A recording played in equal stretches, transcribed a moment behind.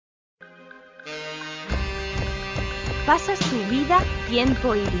Pasas tu vida,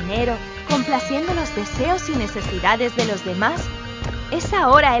 tiempo y dinero complaciendo los deseos y necesidades de los demás. ¿Es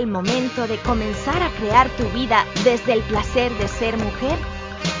ahora el momento de comenzar a crear tu vida desde el placer de ser mujer?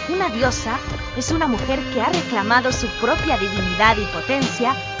 Una diosa es una mujer que ha reclamado su propia divinidad y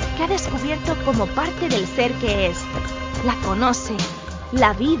potencia, que ha descubierto como parte del ser que es. La conoce,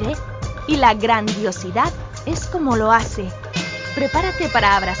 la vive y la grandiosidad es como lo hace. Prepárate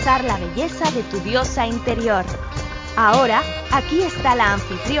para abrazar la belleza de tu diosa interior. Ahora, aquí está la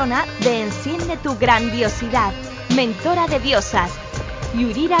anfitriona de Enciende tu Grandiosidad, mentora de diosas,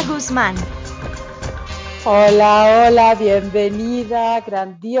 Yurira Guzmán. Hola, hola, bienvenida,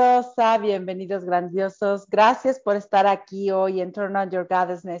 grandiosa, bienvenidos grandiosos. Gracias por estar aquí hoy en Turn on Your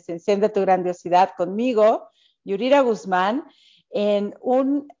Goddessness, Enciende tu Grandiosidad conmigo, Yurira Guzmán, en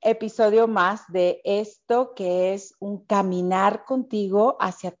un episodio más de esto que es un caminar contigo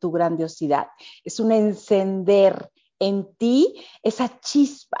hacia tu grandiosidad. Es un encender en ti esa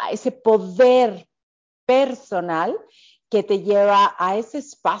chispa, ese poder personal que te lleva a ese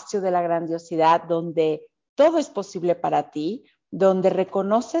espacio de la grandiosidad donde todo es posible para ti, donde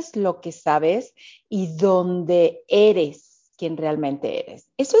reconoces lo que sabes y donde eres quien realmente eres.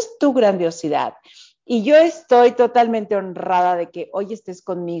 Eso es tu grandiosidad. Y yo estoy totalmente honrada de que hoy estés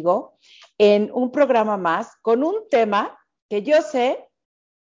conmigo en un programa más con un tema que yo sé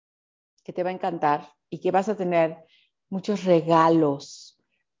que te va a encantar y que vas a tener muchos regalos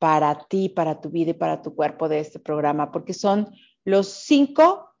para ti, para tu vida y para tu cuerpo de este programa, porque son los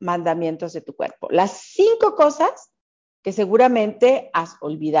 5 mandamientos de tu cuerpo. Las 5 cosas que seguramente has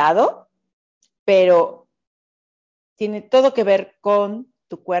olvidado, pero tiene todo que ver con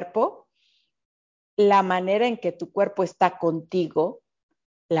tu cuerpo, la manera en que tu cuerpo está contigo,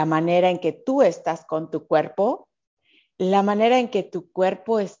 la manera en que tú estás con tu cuerpo, la manera en que tu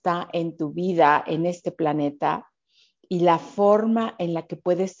cuerpo está en tu vida, en este planeta, y la forma en la que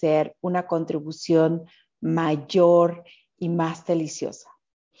puede ser una contribución mayor y más deliciosa.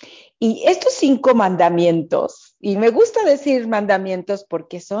 Y estos 5 mandamientos, y me gusta decir mandamientos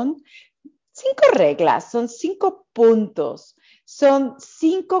porque son 5 reglas, son 5 puntos, son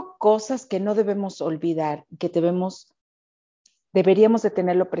 5 cosas que no debemos olvidar, que deberíamos de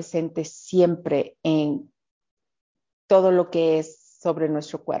tenerlo presente siempre en todo lo que es sobre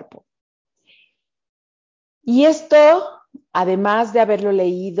nuestro cuerpo. Y esto, además de haberlo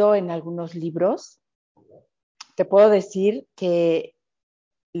leído en algunos libros, te puedo decir que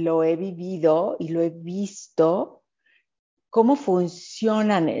lo he vivido y lo he visto, cómo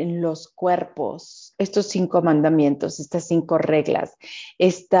funcionan en los cuerpos estos 5 mandamientos, estas 5 reglas,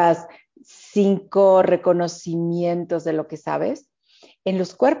 estas 5 reconocimientos de lo que sabes en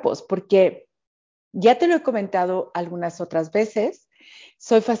los cuerpos, porque ya te lo he comentado algunas otras veces,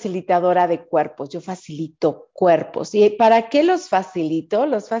 soy facilitadora de cuerpos, yo facilito cuerpos. ¿Y para qué los facilito?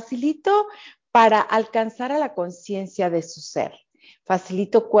 Los facilito para alcanzar a la conciencia de su ser.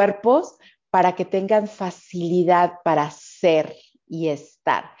 Facilito cuerpos para que tengan facilidad para ser y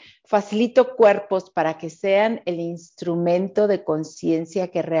estar. Facilito cuerpos para que sean el instrumento de conciencia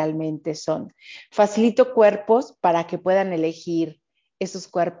que realmente son. Facilito cuerpos para que puedan elegir esos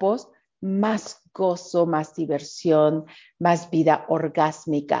cuerpos más gozo, más diversión, más vida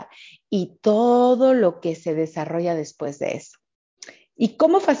orgásmica y todo lo que se desarrolla después de eso. ¿Y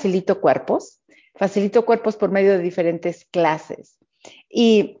cómo facilito cuerpos? Facilito cuerpos por medio de diferentes clases.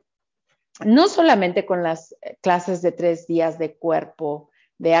 Y no solamente con las clases de 3 días de cuerpo,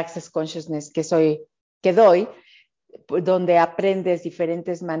 de Access Consciousness que doy, donde aprendes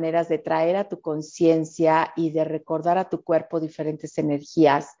diferentes maneras de traer a tu conciencia y de recordar a tu cuerpo diferentes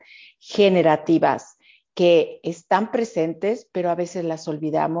energías generativas que están presentes, pero a veces las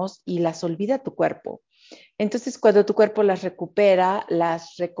olvidamos y las olvida tu cuerpo. Entonces, cuando tu cuerpo las recupera,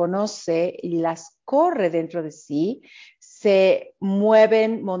 las reconoce y las corre dentro de sí, se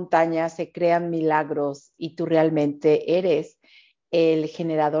mueven montañas, se crean milagros y tú realmente eres el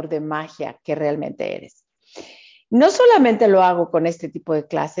generador de magia que realmente eres. No solamente lo hago con este tipo de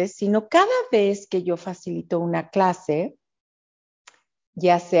clases, sino cada vez que yo facilito una clase,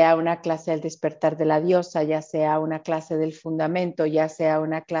 ya sea una clase del despertar de la diosa, ya sea una clase del fundamento, ya sea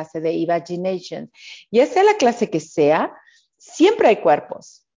una clase de imagination, ya sea la clase que sea, siempre hay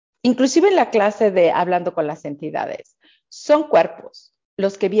cuerpos. Inclusive en la clase de hablando con las entidades, son cuerpos.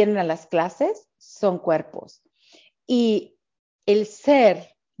 Los que vienen a las clases son cuerpos. Y el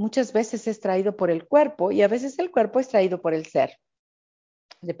ser muchas veces es traído por el cuerpo y a veces el cuerpo es traído por el ser,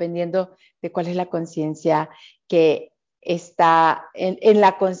 dependiendo de cuál es la conciencia que está en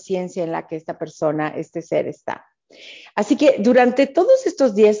la conciencia en la que esta persona, este ser está. Así que durante todos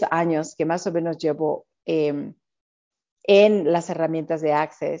estos 10 años que más o menos llevo en las herramientas de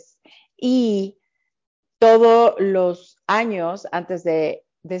Access y todos los años antes de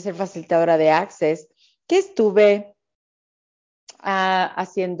ser facilitadora de Access, que estuve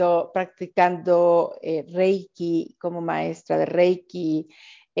practicando Reiki como maestra de Reiki,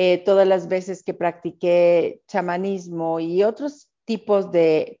 todas las veces que practiqué chamanismo y otros tipos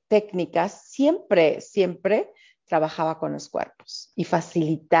de técnicas, siempre trabajaba con los cuerpos y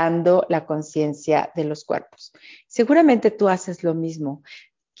facilitando la conciencia de los cuerpos. Seguramente tú haces lo mismo,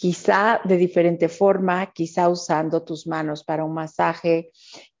 quizá de diferente forma, quizá usando tus manos para un masaje,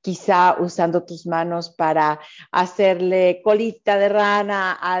 quizá usando tus manos para hacerle colita de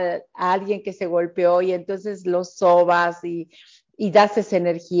rana a alguien que se golpeó y entonces lo sobas y das esa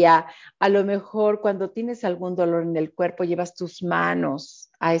energía. A lo mejor cuando tienes algún dolor en el cuerpo, llevas tus manos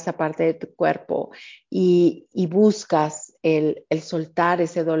a esa parte de tu cuerpo y buscas el soltar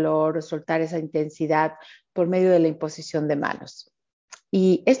ese dolor, soltar esa intensidad por medio de la imposición de manos.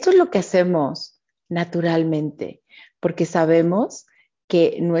 Y esto es lo que hacemos naturalmente, porque sabemos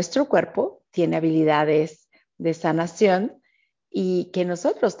que nuestro cuerpo tiene habilidades de sanación y que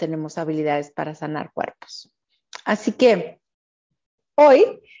nosotros tenemos habilidades para sanar cuerpos. Así que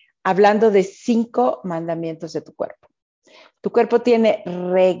hoy, hablando de 5 mandamientos de tu cuerpo. Tu cuerpo tiene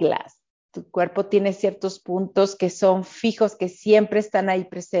reglas, tu cuerpo tiene ciertos puntos que son fijos, que siempre están ahí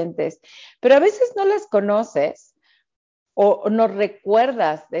presentes, pero a veces no las conoces o no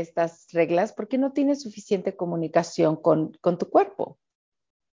recuerdas de estas reglas porque no tienes suficiente comunicación con tu cuerpo.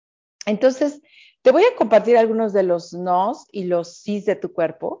 Entonces, te voy a compartir algunos de los nos y los sís de tu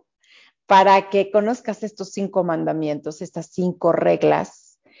cuerpo para que conozcas estos 5 mandamientos, estas 5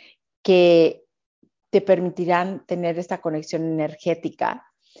 reglas que te permitirán tener esta conexión energética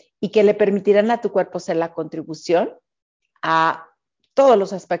y que le permitirán a tu cuerpo hacer la contribución a todos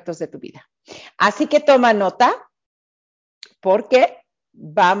los aspectos de tu vida. Así que toma nota porque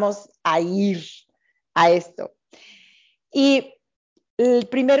vamos a ir a esto. Y el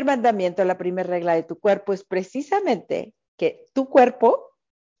primer mandamiento, la primera regla de tu cuerpo es precisamente que tu cuerpo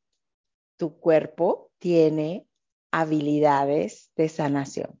tiene habilidades de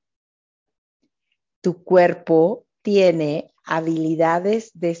sanación. Tu cuerpo tiene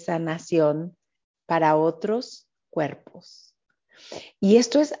habilidades de sanación para otros cuerpos. Y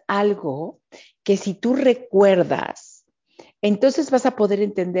esto es algo que si tú recuerdas, entonces vas a poder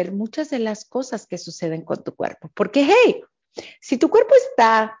entender muchas de las cosas que suceden con tu cuerpo. Porque, hey, si tu cuerpo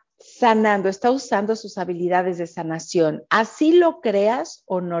está sanando, está usando sus habilidades de sanación, así lo creas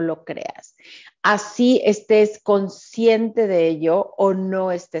o no lo creas, así estés consciente de ello o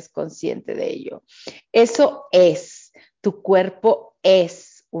no estés consciente de ello. Eso es, tu cuerpo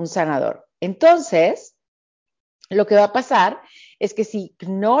es un sanador. Entonces, lo que va a pasar es que si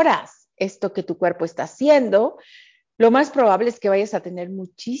ignoras esto que tu cuerpo está haciendo, lo más probable es que vayas a tener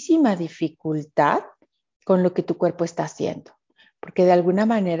muchísima dificultad con lo que tu cuerpo está haciendo, porque de alguna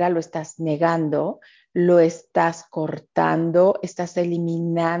manera lo estás negando, lo estás cortando, estás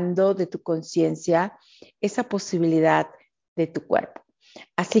eliminando de tu conciencia esa posibilidad de tu cuerpo.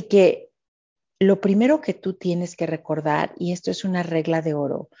 Así que lo primero que tú tienes que recordar, y esto es una regla de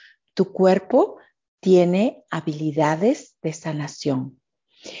oro, tu cuerpo tiene habilidades de sanación.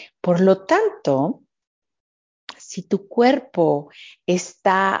 Por lo tanto, si tu cuerpo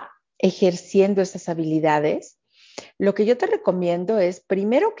está ejerciendo esas habilidades, lo que yo te recomiendo es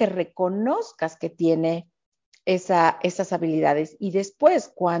primero que reconozcas que tiene esas habilidades y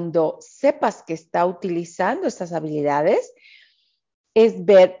después cuando sepas que está utilizando esas habilidades, es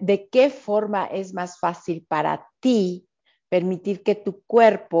ver de qué forma es más fácil para ti permitir que tu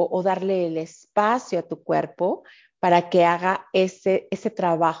cuerpo o darle el espacio a tu cuerpo para que haga ese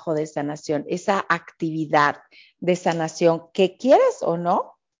trabajo de sanación, esa actividad de sanación que quieras o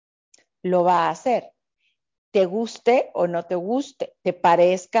no, lo va a hacer. Te guste o no te guste, te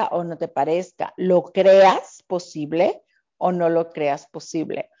parezca o no te parezca, lo creas posible o no lo creas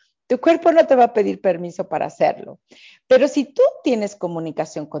posible. Tu cuerpo no te va a pedir permiso para hacerlo. Pero si tú tienes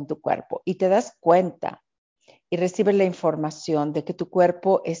comunicación con tu cuerpo y te das cuenta y recibes la información de que tu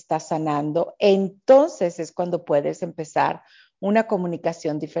cuerpo está sanando, entonces es cuando puedes empezar una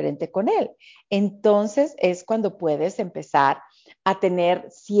comunicación diferente con él. Entonces es cuando puedes empezar a tener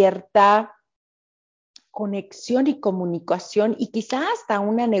cierta conexión y comunicación y quizás hasta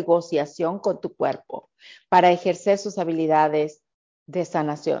una negociación con tu cuerpo para ejercer sus habilidades de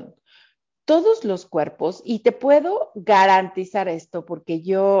sanación. Todos los cuerpos, y te puedo garantizar esto porque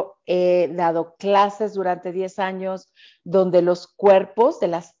yo he dado clases durante 10 años donde los cuerpos de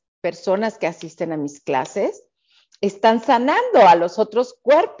las personas que asisten a mis clases están sanando a los otros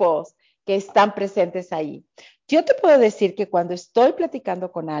cuerpos que están presentes ahí. Yo te puedo decir que cuando estoy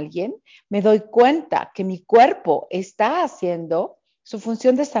platicando con alguien, me doy cuenta que mi cuerpo está haciendo su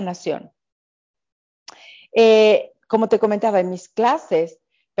función de sanación. Como te comentaba en mis clases,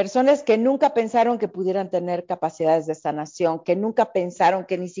 personas que nunca pensaron que pudieran tener capacidades de sanación, que nunca pensaron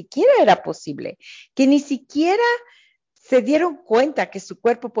que ni siquiera era posible, que ni siquiera se dieron cuenta que su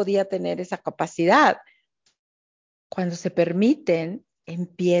cuerpo podía tener esa capacidad. Cuando se permiten,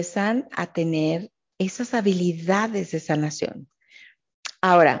 empiezan a tener esas habilidades de sanación.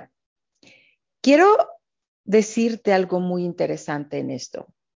 Ahora, quiero decirte algo muy interesante en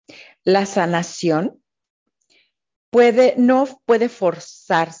esto. La sanación no puede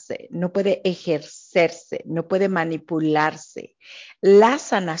forzarse, no puede ejercerse, no puede manipularse. La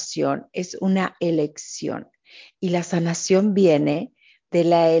sanación es una elección y la sanación viene de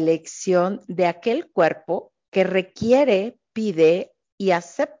la elección de aquel cuerpo que requiere, pide y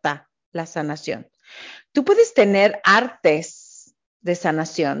acepta la sanación. Tú puedes tener artes de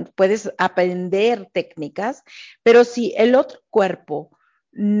sanación, puedes aprender técnicas, pero si el otro cuerpo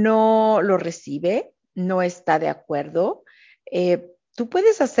no lo recibe, no está de acuerdo, tú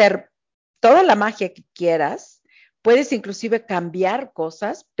puedes hacer toda la magia que quieras, puedes inclusive cambiar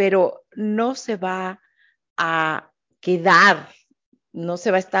cosas, pero no se va a quedar, no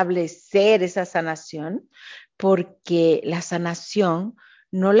se va a establecer esa sanación, porque la sanación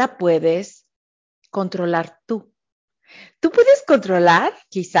no la puedes controlar tú. Tú puedes controlar,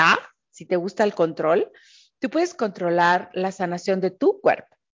 quizá, si te gusta el control, tú puedes controlar la sanación de tu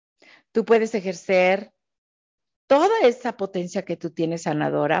cuerpo. Tú puedes ejercer toda esa potencia que tú tienes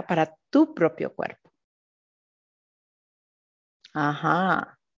sanadora para tu propio cuerpo.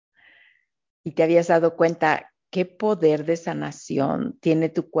 Ajá. ¿Y te habías dado cuenta qué poder de sanación tiene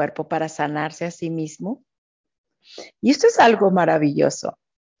tu cuerpo para sanarse a sí mismo? Y esto es algo maravilloso.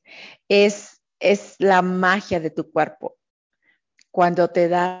 Es la magia de tu cuerpo. Cuando te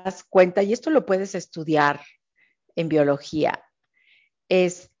das cuenta, y esto lo puedes estudiar en biología,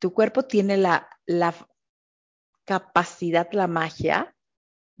 tu cuerpo tiene la capacidad, la magia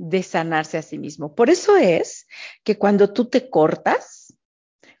de sanarse a sí mismo. Por eso es que cuando tú te cortas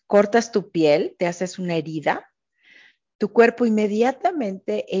tu piel, te haces una herida, tu cuerpo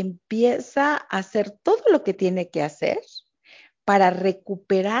inmediatamente empieza a hacer todo lo que tiene que hacer para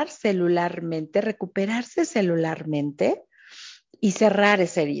recuperarse celularmente y cerrar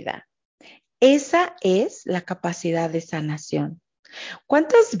esa herida. Esa es la capacidad de sanación.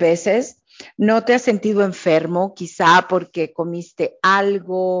 ¿Cuántas veces no te has sentido enfermo, quizá porque comiste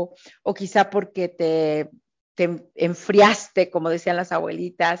algo o quizá porque te enfriaste, como decían las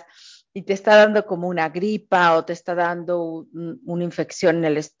abuelitas, y te está dando como una gripa o te está dando una infección en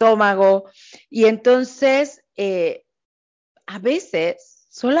el estómago? Y entonces, a veces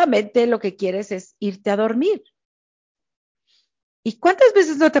solamente lo que quieres es irte a dormir. ¿Y cuántas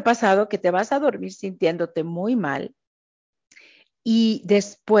veces no te ha pasado que te vas a dormir sintiéndote muy mal y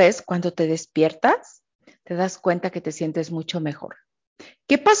después, cuando te despiertas, te das cuenta que te sientes mucho mejor?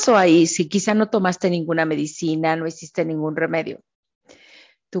 ¿Qué pasó ahí si quizá no tomaste ninguna medicina, no hiciste ningún remedio?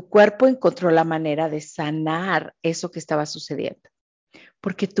 Tu cuerpo encontró la manera de sanar eso que estaba sucediendo,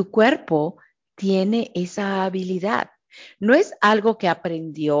 porque tu cuerpo tiene esa habilidad. No es algo que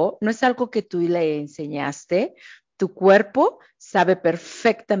aprendió, no es algo que tú le enseñaste. Tu cuerpo sabe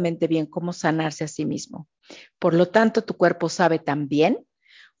perfectamente bien cómo sanarse a sí mismo. Por lo tanto, tu cuerpo sabe también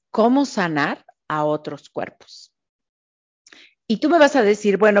cómo sanar a otros cuerpos. Y tú me vas a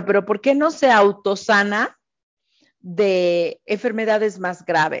decir, bueno, pero ¿por qué no se autosana de enfermedades más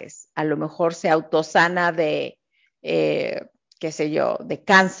graves? A lo mejor se autosana de, qué sé yo, de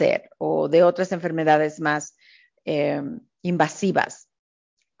cáncer o de otras enfermedades más eh, invasivas.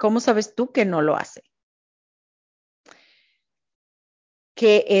 ¿Cómo sabes tú que no lo hace?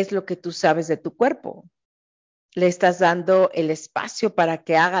 ¿Qué es lo que tú sabes de tu cuerpo? ¿Le estás dando el espacio para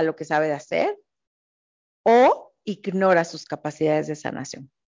que haga lo que sabe hacer o ignora sus capacidades de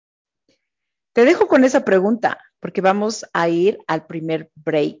sanación? Te dejo con esa pregunta porque vamos a ir al primer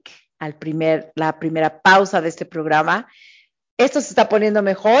break, la primera pausa de este programa. Esto se está poniendo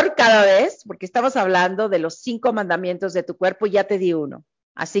mejor cada vez porque estamos hablando de los 5 mandamientos de tu cuerpo y ya te di uno.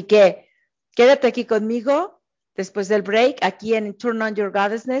 Así que quédate aquí conmigo después del break, aquí en Turn On Your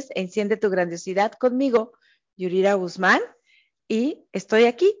Goddessness, enciende tu grandiosidad conmigo, Yurira Guzmán, y estoy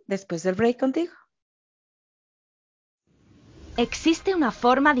aquí después del break contigo. Existe una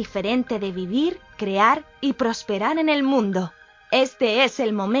forma diferente de vivir, crear y prosperar en el mundo. Este es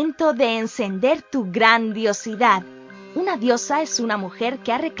el momento de encender tu grandiosidad. Una diosa es una mujer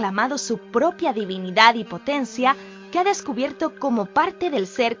que ha reclamado su propia divinidad y potencia, que ha descubierto como parte del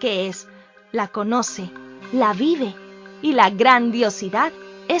ser que es, la conoce, la vive y la grandiosidad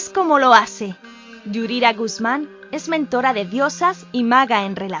es como lo hace. Yurira Guzmán es mentora de diosas y maga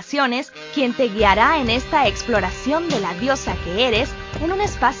en relaciones, quien te guiará en esta exploración de la diosa que eres en un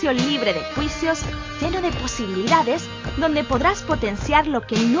espacio libre de juicios, lleno de posibilidades, donde podrás potenciar lo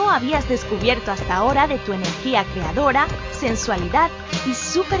que no habías descubierto hasta ahora de tu energía creadora, sensualidad y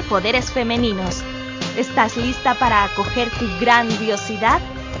superpoderes femeninos. ¿Estás lista para acoger tu grandiosidad?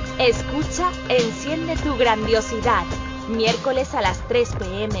 Escucha Enciende tu Grandiosidad, miércoles a las 3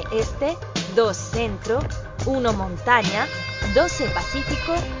 p.m. Este, 2 Centro, 1 Montaña, 12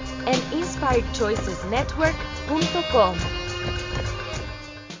 Pacífico, en inspiredchoicesnetwork.com.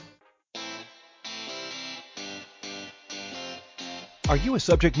 Are you a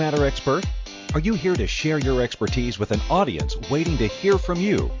subject matter expert? Are you here to share your expertise with an audience waiting to hear from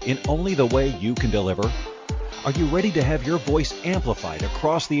you in only the way you can deliver? Are you ready to have your voice amplified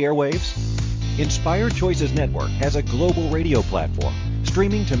across the airwaves? Inspired Choices Network has a global radio platform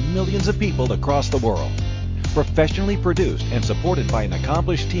streaming to millions of people across the world. Professionally produced and supported by an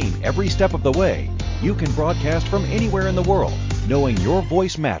accomplished team every step of the way, you can broadcast from anywhere in the world, knowing your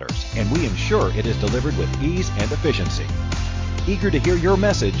voice matters, and we ensure it is delivered with ease and efficiency. Eager to hear your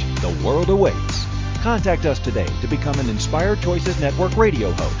message, the world awaits. Contact us today to become an Inspired Choices Network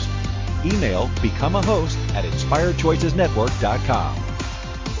radio host. Email becomeahost@inspiredchoicesnetwork.com.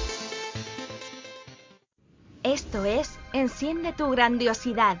 Esto es Enciende tu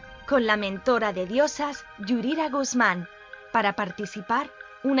Grandiosidad con la mentora de diosas Yurira Guzmán. Para participar,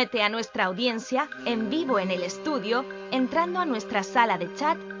 únete a nuestra audiencia en vivo en el estudio entrando a nuestra sala de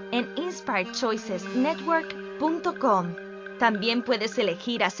chat en inspiredchoicesnetwork.com. También puedes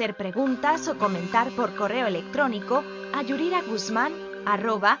elegir hacer preguntas o comentar por correo electrónico a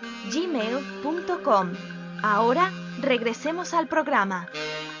yuriraguzman@gmail.com. Ahora, regresemos al programa.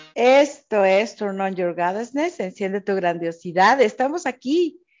 Esto es Turn On Your Goddessness, enciende tu grandiosidad. Estamos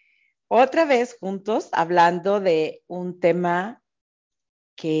aquí otra vez juntos hablando de un tema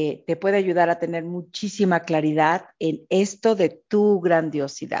que te puede ayudar a tener muchísima claridad en esto de tu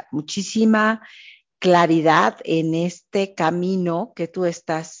grandiosidad, muchísima claridad en este camino que tú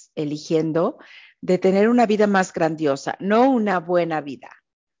estás eligiendo de tener una vida más grandiosa, no una buena vida,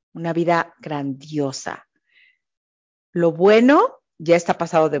 una vida grandiosa. Lo bueno ya está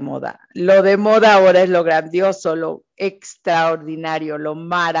pasado de moda. Lo de moda ahora es lo grandioso, lo extraordinario, lo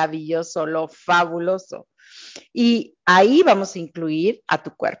maravilloso, lo fabuloso. Y ahí vamos a incluir a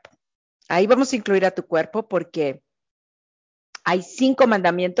tu cuerpo. Ahí vamos a incluir a tu cuerpo porque hay 5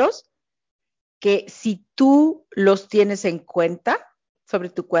 mandamientos que si tú los tienes en cuenta sobre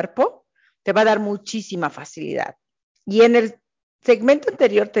tu cuerpo, te va a dar muchísima facilidad. Y en el segmento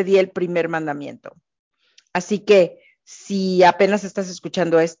anterior te di el primer mandamiento. Así que si apenas estás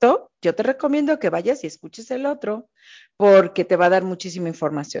escuchando esto, yo te recomiendo que vayas y escuches el otro porque te va a dar muchísima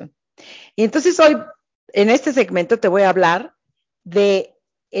información. Y entonces hoy, en este segmento, te voy a hablar de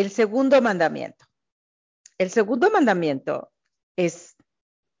el segundo mandamiento. El segundo mandamiento es: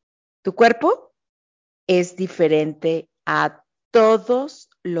 tu cuerpo es diferente a todos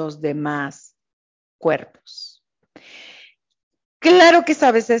los demás cuerpos. Claro que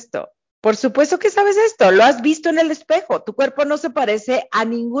sabes esto. Por supuesto que sabes esto. Lo has visto en el espejo. Tu cuerpo no se parece a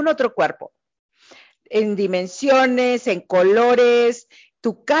ningún otro cuerpo. En dimensiones, en colores,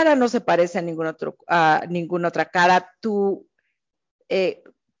 tu cara no se parece a ninguna otra cara. Tu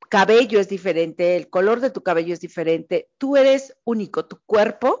cabello es diferente, el color de tu cabello es diferente. Tú eres único. Tu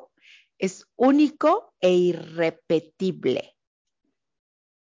cuerpo es único e irrepetible.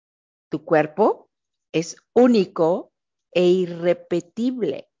 Tu cuerpo es único e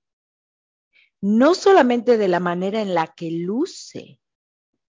irrepetible. No solamente de la manera en la que luce,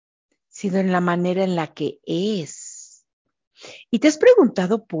 sino en la manera en la que es. ¿Y te has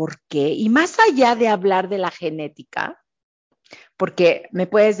preguntado por qué? Y más allá de hablar de la genética, porque me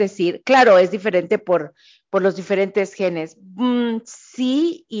puedes decir, claro, es diferente por los diferentes genes.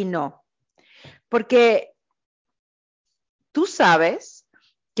 Sí y no. Porque tú sabes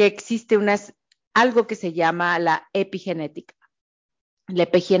que existe algo que se llama la epigenética. La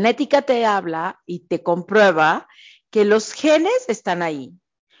epigenética te habla y te comprueba que los genes están ahí,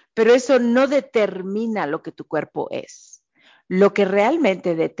 pero eso no determina lo que tu cuerpo es. Lo que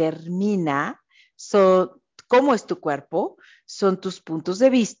realmente determina cómo es tu cuerpo son tus puntos de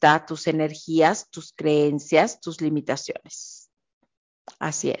vista, tus energías, tus creencias, tus limitaciones.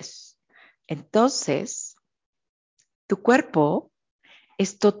 Así es. Entonces, tu cuerpo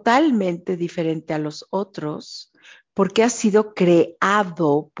es totalmente diferente a los otros porque ha sido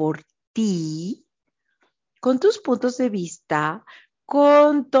creado por ti con tus puntos de vista,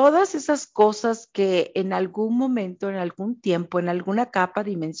 con todas esas cosas que en algún momento, en algún tiempo, en alguna capa,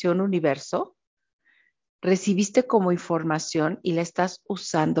 dimensión, universo, recibiste como información y la estás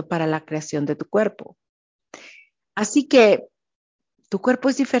usando para la creación de tu cuerpo. Así que tu cuerpo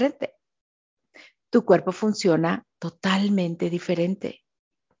es diferente. Tu cuerpo funciona totalmente diferente.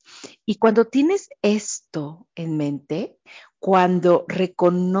 Y cuando tienes esto en mente, cuando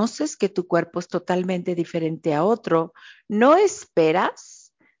reconoces que tu cuerpo es totalmente diferente a otro, no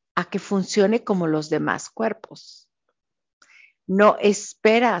esperas a que funcione como los demás cuerpos. No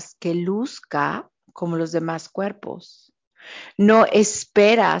esperas que luzca como los demás cuerpos. No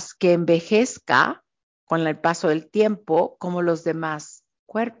esperas que envejezca con el paso del tiempo como los demás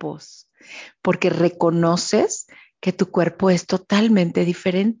cuerpos, porque reconoces que tu cuerpo es totalmente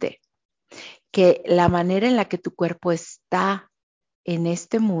diferente, que la manera en la que tu cuerpo está en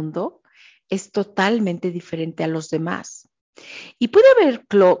este mundo es totalmente diferente a los demás. Y puede haber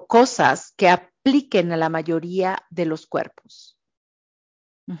cosas que apliquen a la mayoría de los cuerpos.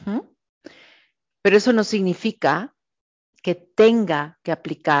 Pero eso no significa que tenga que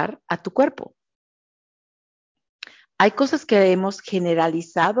aplicar a tu cuerpo. Hay cosas que hemos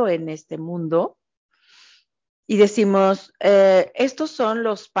generalizado en este mundo y decimos, estos son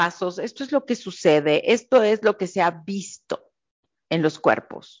los pasos, esto es lo que sucede, esto es lo que se ha visto en los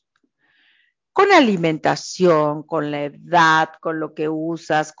cuerpos. Con alimentación, con la edad, con lo que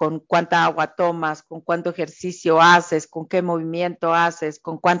usas, con cuánta agua tomas, con cuánto ejercicio haces, con qué movimiento haces,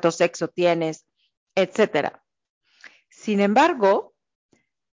 con cuánto sexo tienes, etcétera. Sin embargo,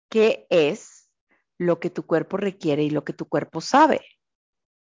 ¿qué es lo que tu cuerpo requiere y lo que tu cuerpo sabe?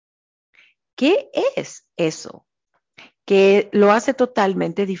 ¿Qué es eso que lo hace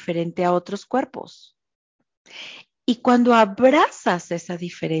totalmente diferente a otros cuerpos? Y cuando abrazas esa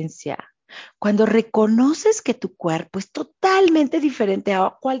diferencia, cuando reconoces que tu cuerpo es totalmente diferente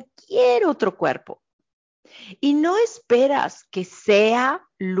a cualquier otro cuerpo y no esperas que sea,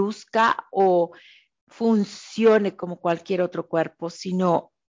 luzca o funcione como cualquier otro cuerpo,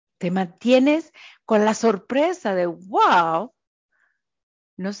 sino te mantienes con la sorpresa de, wow,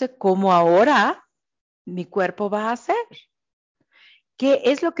 no sé cómo ahora mi cuerpo va a ser. ¿Qué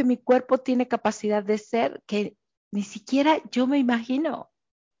es lo que mi cuerpo tiene capacidad de ser que ni siquiera yo me imagino?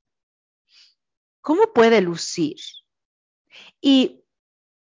 ¿Cómo puede lucir? Y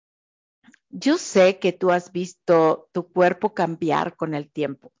yo sé que tú has visto tu cuerpo cambiar con el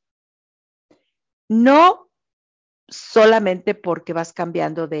tiempo. No solamente porque vas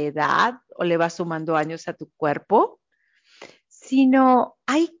cambiando de edad o le vas sumando años a tu cuerpo, sino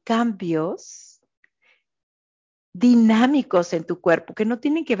hay cambios dinámicos en tu cuerpo que no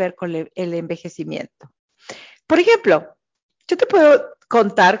tienen que ver con el envejecimiento. Por ejemplo, yo te puedo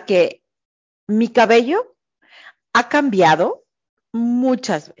contar que mi cabello ha cambiado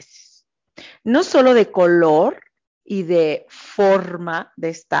muchas veces, no solo de color y de forma de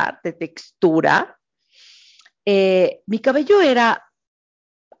estar, de textura. Mi cabello era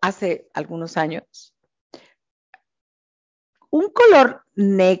hace algunos años un color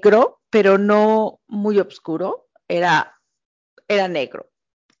negro, pero no muy oscuro, era negro,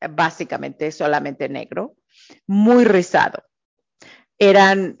 básicamente solamente negro, muy rizado.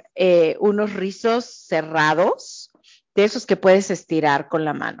 Eran unos rizos cerrados, de esos que puedes estirar con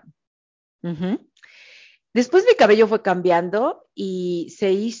la mano. Uh-huh. Después mi cabello fue cambiando y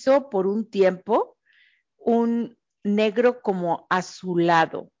se hizo por un tiempo un negro como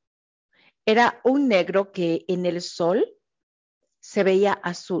azulado. Era un negro que en el sol se veía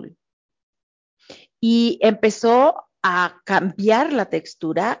azul. Y empezó a cambiar la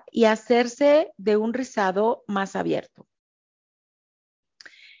textura y a hacerse de un rizado más abierto.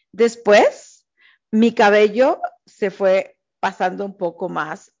 Después, mi cabello se fue pasando un poco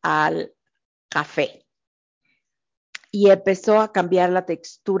más al café y empezó a cambiar la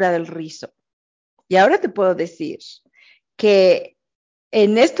textura del rizo. Y ahora te puedo decir que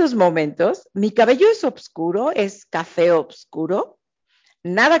en estos momentos mi cabello es oscuro, es café oscuro,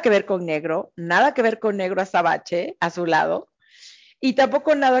 nada que ver con negro, nada que ver con negro azabache, azulado, y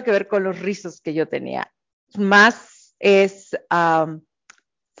tampoco nada que ver con los rizos que yo tenía. Más es,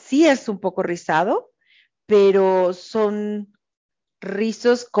 sí es un poco rizado, pero son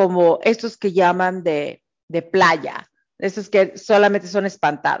rizos como estos que llaman de playa, esos que solamente son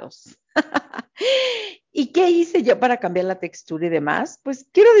espantados. ¿Y qué hice yo para cambiar la textura y demás? Pues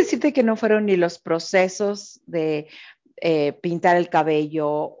quiero decirte que no fueron ni los procesos de pintar el cabello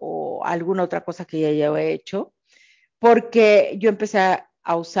o alguna otra cosa que ya yo he hecho, porque yo empecé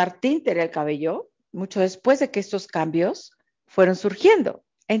a usar tinte en el cabello mucho después de que estos cambios fueron surgiendo.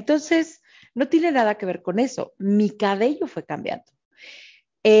 Entonces, no tiene nada que ver con eso. Mi cabello fue cambiando.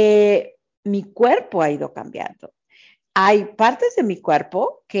 Mi cuerpo ha ido cambiando. Hay partes de mi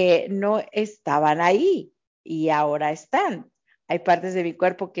cuerpo que no estaban ahí y ahora están. Hay partes de mi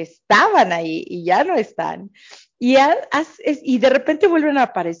cuerpo que estaban ahí y ya no están. Y de repente vuelven a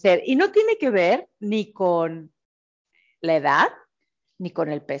aparecer. Y no tiene que ver ni con la edad ni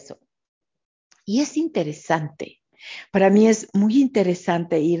con el peso. Y es interesante. Para mí es muy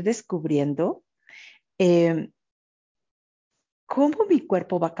interesante ir descubriendo cómo mi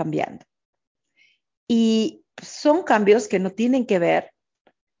cuerpo va cambiando. Y son cambios que no tienen que ver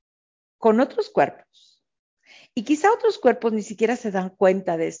con otros cuerpos. Y quizá otros cuerpos ni siquiera se dan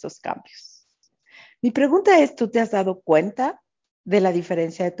cuenta de estos cambios. Mi pregunta es, ¿tú te has dado cuenta de la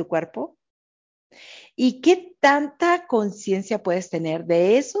diferencia de tu cuerpo? ¿Y qué tanta conciencia puedes tener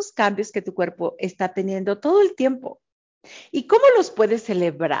de esos cambios que tu cuerpo está teniendo todo el tiempo? ¿Y cómo los puedes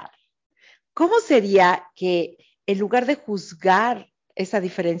celebrar? ¿Cómo sería que en lugar de juzgar esa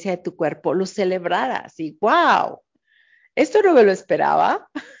diferencia de tu cuerpo, lo celebraras? Y wow, esto no me lo esperaba.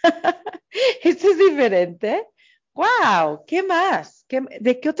 Esto es diferente. Wow, ¿qué más?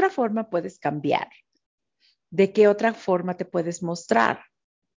 ¿De qué otra forma puedes cambiar? ¿De qué otra forma te puedes mostrar?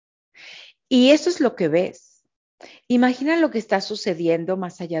 Y eso es lo que ves. Imagina lo que está sucediendo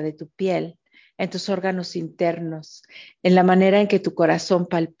más allá de tu piel, en tus órganos internos, en la manera en que tu corazón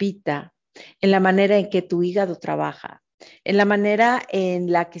palpita, en la manera en que tu hígado trabaja, en la manera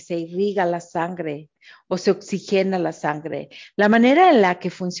en la que se irriga la sangre o se oxigena la sangre, la manera en la que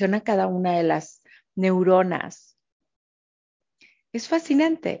funciona cada una de las neuronas. Es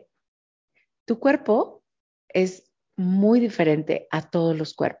fascinante. Tu cuerpo es muy diferente a todos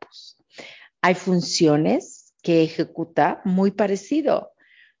los cuerpos. Hay funciones que ejecuta muy parecido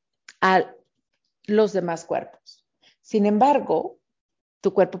a los demás cuerpos. Sin embargo,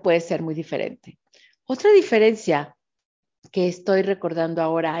 tu cuerpo puede ser muy diferente. Otra diferencia que estoy recordando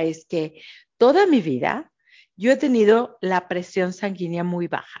ahora es que toda mi vida yo he tenido la presión sanguínea muy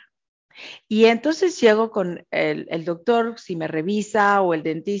baja. Y entonces llego con el doctor, si me revisa, o el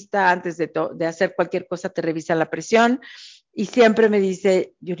dentista, antes de hacer cualquier cosa, te revisa la presión. Y siempre me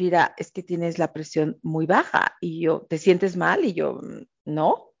dice, Yurira, es que tienes la presión muy baja. Y yo, ¿te sientes mal? Y yo,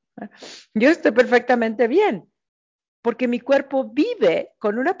 no, yo estoy perfectamente bien, porque mi cuerpo vive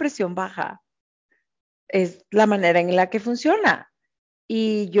con una presión baja. Es la manera en la que funciona.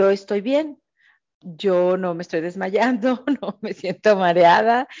 Y yo estoy bien. Yo no me estoy desmayando, no me siento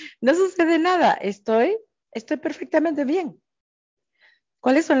mareada, no sucede nada, estoy perfectamente bien.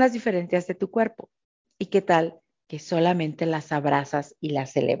 ¿Cuáles son las diferencias de tu cuerpo? ¿Y qué tal que solamente las abrazas y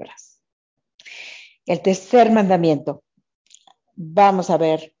las celebras? El tercer mandamiento. Vamos a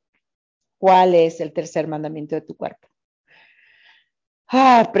ver cuál es el tercer mandamiento de tu cuerpo.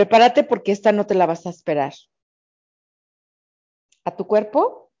 Prepárate porque esta no te la vas a esperar. A tu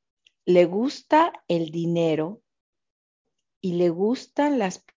cuerpo le gusta el dinero y le gustan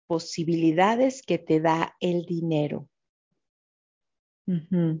las posibilidades que te da el dinero.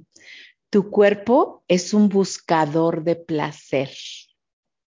 Uh-huh. Tu cuerpo es un buscador de placer.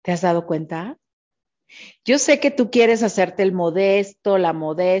 ¿Te has dado cuenta? Yo sé que tú quieres hacerte el modesto, la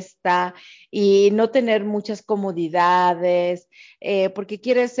modesta y no tener muchas comodidades, porque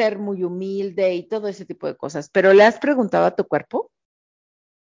quieres ser muy humilde y todo ese tipo de cosas, pero ¿le has preguntado a tu cuerpo?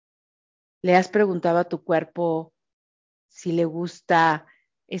 ¿Le has preguntado a tu cuerpo si le gusta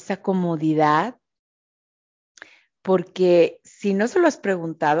esa comodidad? Porque si no se lo has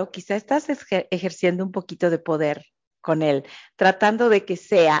preguntado, quizá estás ejerciendo un poquito de poder con él, tratando de que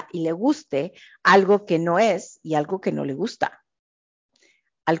sea y le guste algo que no es y algo que no le gusta.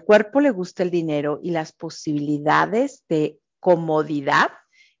 Al cuerpo le gusta el dinero y las posibilidades de comodidad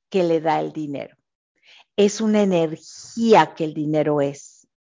que le da el dinero. Es una energía que el dinero es,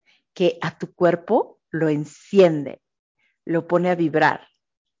 que a tu cuerpo lo enciende, lo pone a vibrar.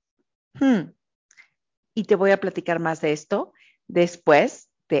 Y te voy a platicar más de esto después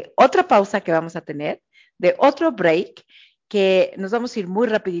de otra pausa que vamos a tener, de otro break, que nos vamos a ir muy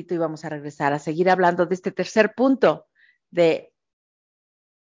rapidito y vamos a regresar a seguir hablando de este tercer punto, de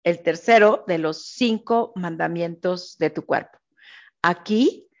el tercero de los 5 mandamientos de tu cuerpo.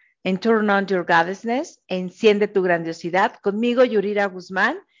 Aquí, en Turn On Your Goddessness, enciende tu grandiosidad, conmigo, Yurira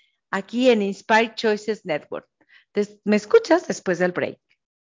Guzmán, aquí en Inspired Choices Network. ¿Me escuchas después del break?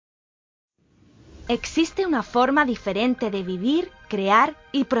 Existe una forma diferente de vivir, crear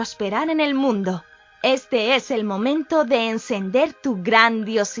y prosperar en el mundo. Este es el momento de encender tu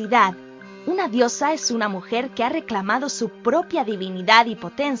grandiosidad. Una diosa es una mujer que ha reclamado su propia divinidad y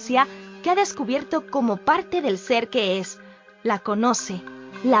potencia, que ha descubierto como parte del ser que es, la conoce,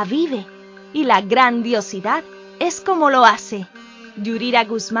 la vive, y la grandiosidad es como lo hace. Yurira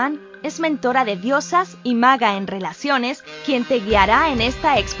Guzmán es mentora de diosas y maga en relaciones, quien te guiará en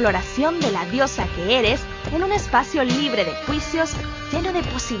esta exploración de la diosa que eres en un espacio libre de juicios, lleno de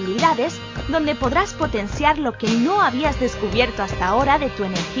posibilidades, donde podrás potenciar lo que no habías descubierto hasta ahora de tu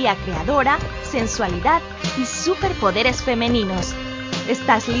energía creadora, sensualidad y superpoderes femeninos.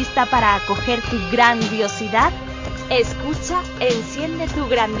 ¿Estás lista para acoger tu grandiosidad? Escucha Enciende tu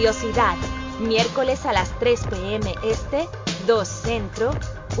Grandiosidad, miércoles a las 3 p.m. Este, 2 Centro,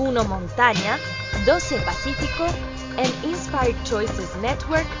 1 Montaña, 12 Pacífico, en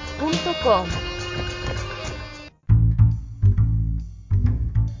inspiredchoicesnetwork.com.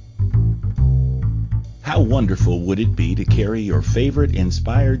 How wonderful would it be to carry your favorite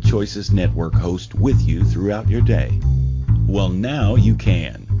Inspired Choices Network host with you throughout your day? Well, now you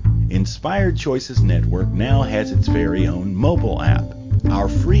can. Inspired Choices Network now has its very own mobile app. Our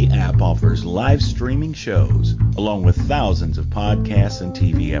free app offers live streaming shows, along with thousands of podcasts and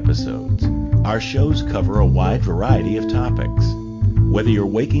TV episodes. Our shows cover a wide variety of topics. Whether you're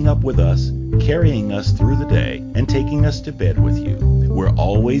waking up with us, carrying us through the day, and taking us to bed with you, we're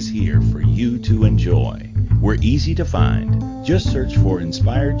always here for you to enjoy. We're easy to find. Just search for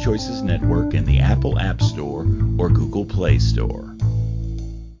Inspired Choices Network in the Apple App Store or Google Play Store.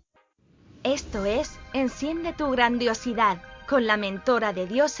 Esto es Enciende tu Grandiosidad, con la mentora de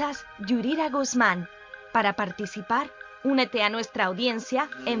diosas Yurira Guzmán. Para participar, únete a nuestra audiencia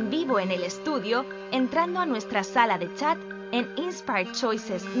en vivo en el estudio, entrando a nuestra sala de chat en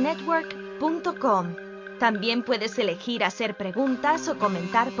inspiredchoicesnetwork.com. También puedes elegir hacer preguntas o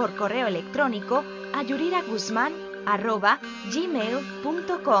comentar por correo electrónico a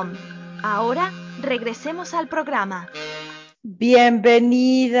yuriraguzman@gmail.com. Ahora, regresemos al programa.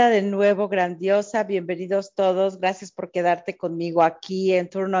 Bienvenida de nuevo, grandiosa. Bienvenidos todos. Gracias por quedarte conmigo aquí en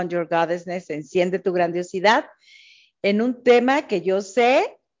Turn on Your Goddessness, Enciende tu Grandiosidad, en un tema que yo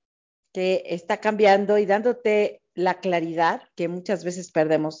sé que está cambiando y dándote la claridad que muchas veces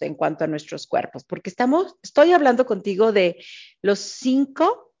perdemos en cuanto a nuestros cuerpos, porque estoy hablando contigo de los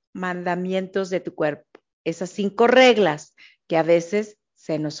 5 mandamientos de tu cuerpo, esas 5 reglas que a veces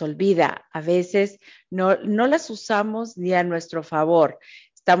se nos olvida, a veces no las usamos ni a nuestro favor,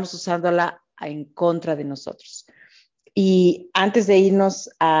 estamos usándola en contra de nosotros. Y antes de irnos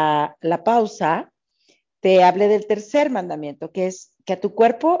a la pausa, te hablé del tercer mandamiento, que es que a tu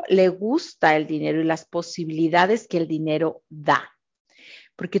cuerpo le gusta el dinero y las posibilidades que el dinero da.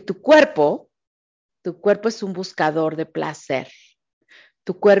 Porque tu cuerpo es un buscador de placer.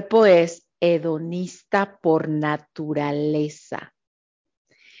 Tu cuerpo es hedonista por naturaleza.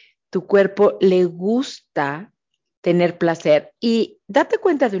 Tu cuerpo le gusta tener placer. Y date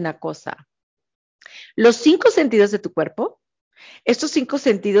cuenta de una cosa. Los 5 sentidos de tu cuerpo, estos 5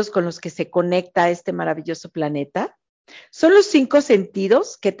 sentidos con los que se conecta este maravilloso planeta, son los 5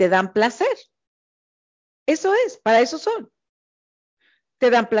 sentidos que te dan placer. Eso es, para eso son. Te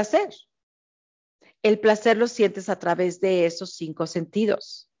dan placer. El placer lo sientes a través de esos 5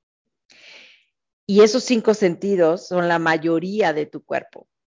 sentidos. Y esos 5 sentidos son la mayoría de tu cuerpo.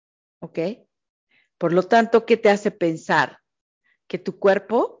 ¿Ok? Por lo tanto, ¿qué te hace pensar? Que tu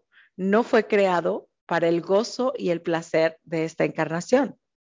cuerpo no fue creado para el gozo y el placer de esta encarnación.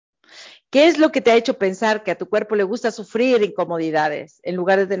 ¿Qué es lo que te ha hecho pensar que a tu cuerpo le gusta sufrir incomodidades en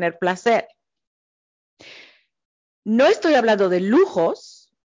lugar de tener placer? No estoy hablando de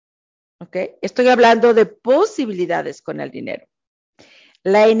lujos, ¿ok? Estoy hablando de posibilidades con el dinero.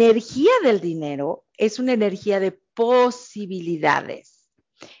 La energía del dinero es una energía de posibilidades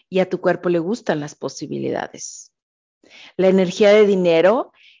y a tu cuerpo le gustan las posibilidades. La energía de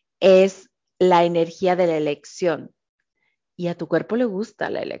dinero es la energía de la elección y a tu cuerpo le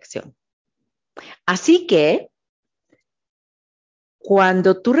gusta la elección. Así que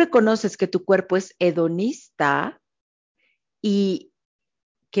cuando tú reconoces que tu cuerpo es hedonista y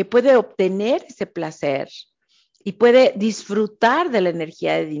que puede obtener ese placer y puede disfrutar de la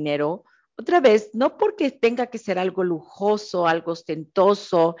energía de dinero, otra vez, no porque tenga que ser algo lujoso, algo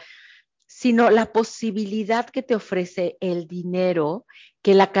ostentoso, sino la posibilidad que te ofrece el dinero,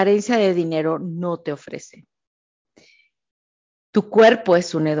 que la carencia de dinero no te ofrece. Tu cuerpo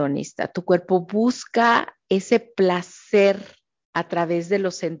es un hedonista, tu cuerpo busca ese placer a través de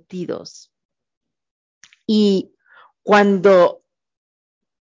los sentidos. Y cuando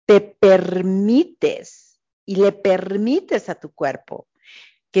te permites y le permites a tu cuerpo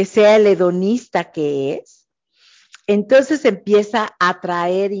que sea el hedonista que es, entonces empieza a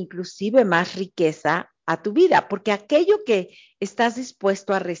traer inclusive más riqueza a tu vida, porque aquello que estás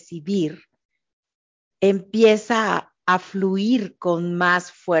dispuesto a recibir empieza a fluir con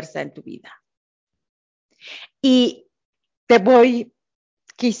más fuerza en tu vida. Y Te voy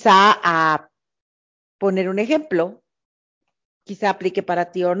quizá a poner un ejemplo, quizá aplique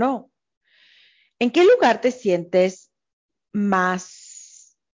para ti o no. ¿En qué lugar te sientes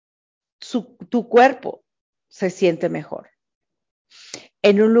más, tu cuerpo se siente mejor?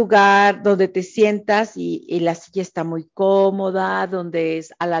 En un lugar donde te sientas y la silla está muy cómoda, donde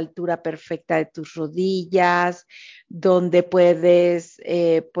es a la altura perfecta de tus rodillas, donde puedes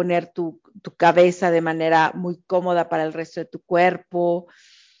poner tu cabeza de manera muy cómoda para el resto de tu cuerpo,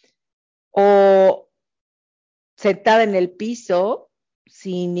 o sentada en el piso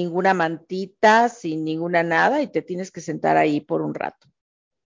sin ninguna mantita, sin ninguna nada, y te tienes que sentar ahí por un rato.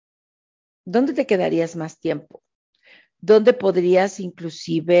 ¿Dónde te quedarías más tiempo? ¿Dónde podrías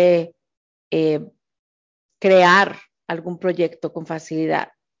inclusive eh, crear algún proyecto con facilidad?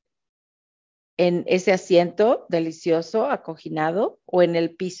 ¿En ese asiento delicioso, acoginado, o en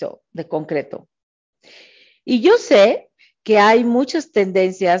el piso de concreto? Y yo sé que hay muchas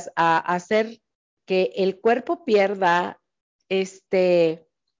tendencias a hacer que el cuerpo pierda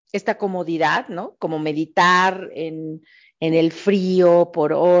esta comodidad, ¿no? Como meditar en el frío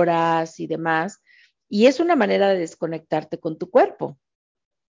por horas y demás. Y es una manera de desconectarte con tu cuerpo.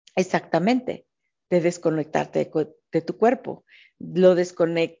 Exactamente, de desconectarte de tu cuerpo. Lo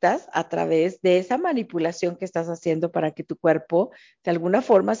desconectas a través de esa manipulación que estás haciendo para que tu cuerpo de alguna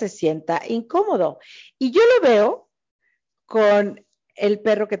forma se sienta incómodo. Y yo lo veo con el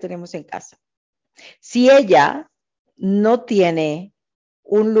perro que tenemos en casa. Si ella no tiene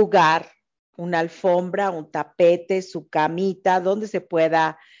un lugar, una alfombra, un tapete, su camita, donde se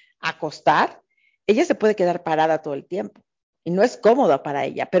pueda acostar, ella se puede quedar parada todo el tiempo y no es cómoda para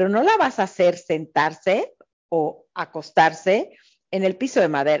ella, pero no la vas a hacer sentarse o acostarse en el piso de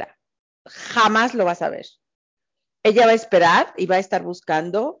madera. Jamás lo vas a ver. Ella va a esperar y va a estar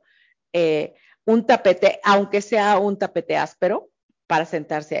buscando un tapete, aunque sea un tapete áspero, para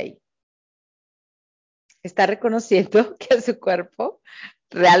sentarse ahí. Está reconociendo que a su cuerpo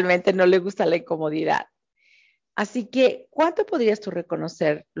realmente no le gusta la incomodidad. Así que, ¿cuánto podrías tú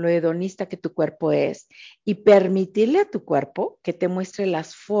reconocer lo hedonista que tu cuerpo es y permitirle a tu cuerpo que te muestre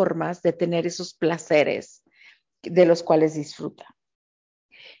las formas de tener esos placeres de los cuales disfruta?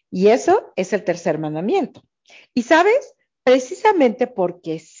 Y eso es el tercer mandamiento. Y sabes, precisamente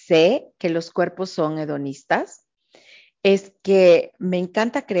porque sé que los cuerpos son hedonistas, es que me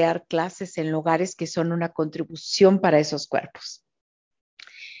encanta crear clases en lugares que son una contribución para esos cuerpos.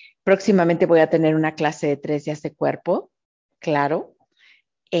 Próximamente voy a tener una clase de 3 días de cuerpo, claro,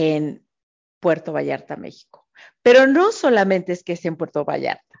 en Puerto Vallarta, México. Pero no solamente es que es en Puerto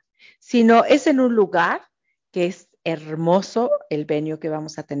Vallarta, sino es en un lugar que es hermoso, el venue que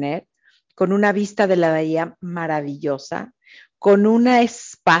vamos a tener, con una vista de la bahía maravillosa, con un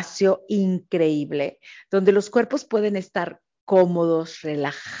espacio increíble, donde los cuerpos pueden estar cómodos,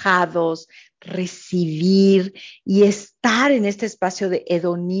 relajados, recibir y estar en este espacio de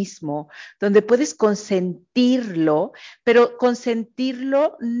hedonismo, donde puedes consentirlo, pero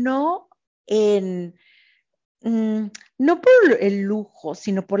consentirlo no en, no por el lujo,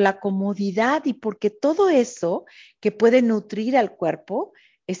 sino por la comodidad y porque todo eso que puede nutrir al cuerpo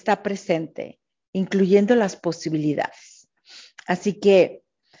está presente, incluyendo las posibilidades. Así que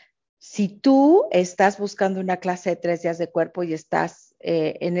si tú estás buscando una clase de 3 días de cuerpo y estás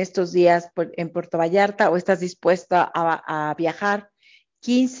en estos días en Puerto Vallarta o estás dispuesta a viajar,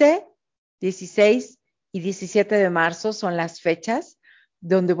 15, 16 y 17 de marzo son las fechas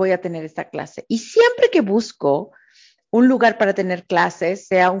donde voy a tener esta clase. Y siempre que busco un lugar para tener clases,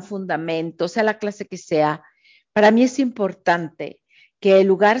 sea un fundamento, sea la clase que sea, para mí es importante que el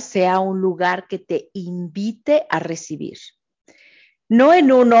lugar sea un lugar que te invite a recibir. No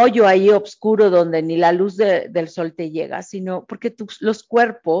en un hoyo ahí oscuro donde ni la luz del sol te llega, sino porque los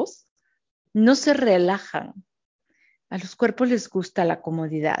cuerpos no se relajan. A los cuerpos les gusta la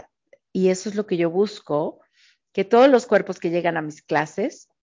comodidad y eso es lo que yo busco, que todos los cuerpos que llegan a mis clases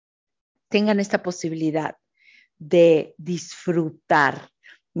tengan esta posibilidad de disfrutar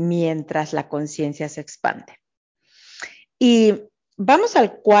mientras la conciencia se expande. Y vamos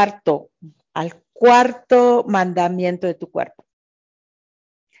al cuarto mandamiento de tu cuerpo.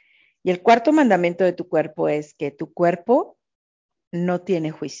 Y el cuarto mandamiento de tu cuerpo es que tu cuerpo no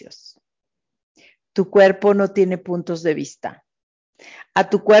tiene juicios. Tu cuerpo no tiene puntos de vista. A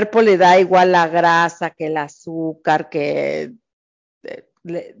tu cuerpo le da igual la grasa que el azúcar, que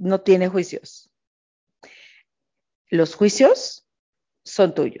no tiene juicios. Los juicios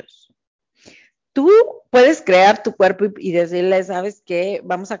son tuyos. Tú puedes crear tu cuerpo y decirle, ¿sabes qué?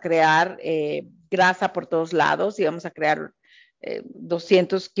 Vamos a crear grasa por todos lados y vamos a crear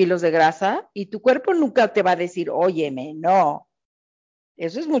 200 kilos de grasa y tu cuerpo nunca te va a decir, óyeme, no,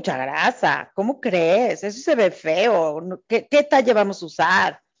 eso es mucha grasa, ¿cómo crees? Eso se ve feo, ¿qué talla vamos a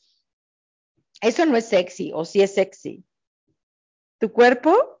usar? Eso no es sexy, o sí es sexy. Tu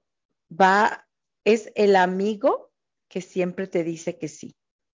cuerpo es el amigo que siempre te dice que sí.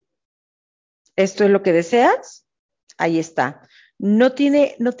 ¿Esto es lo que deseas? Ahí está. No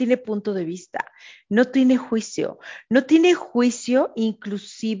tiene punto de vista, no tiene juicio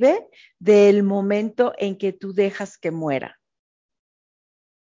inclusive del momento en que tú dejas que muera.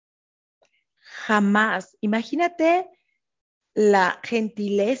 Jamás. Imagínate la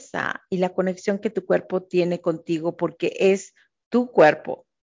gentileza y la conexión que tu cuerpo tiene contigo porque es tu cuerpo,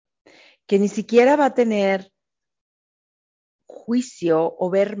 que ni siquiera va a tener juicio o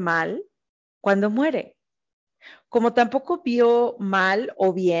ver mal cuando muere, como tampoco vio mal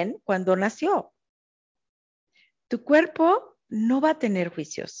o bien cuando nació. Tu cuerpo no va a tener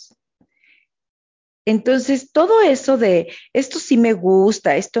juicios. Entonces, todo eso de esto sí me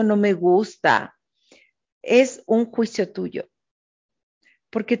gusta, esto no me gusta, es un juicio tuyo,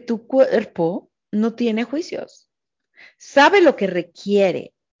 porque tu cuerpo no tiene juicios. Sabe lo que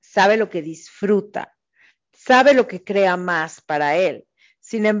requiere, sabe lo que disfruta, sabe lo que crea más para él.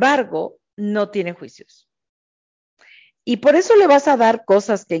 Sin embargo, no tiene juicios. Y por eso le vas a dar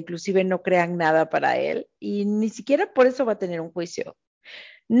cosas que inclusive no crean nada para él y ni siquiera por eso va a tener un juicio.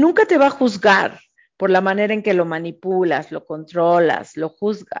 Nunca te va a juzgar por la manera en que lo manipulas, lo controlas, lo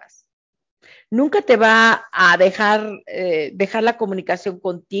juzgas. Nunca te va a dejar la comunicación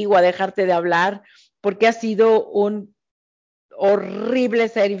contigo, a dejarte de hablar, porque has sido un horrible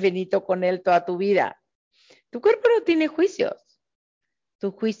ser infinito con él toda tu vida. Tu cuerpo no tiene juicios.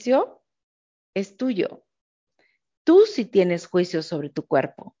 Tu juicio es tuyo. Tú sí tienes juicios sobre tu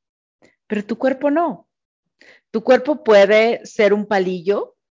cuerpo, pero tu cuerpo no. Tu cuerpo puede ser un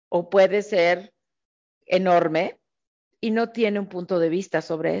palillo o puede ser enorme y no tiene un punto de vista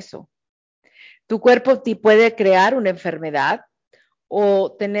sobre eso. Tu cuerpo te puede crear una enfermedad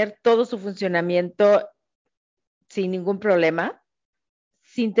o tener todo su funcionamiento sin ningún problema,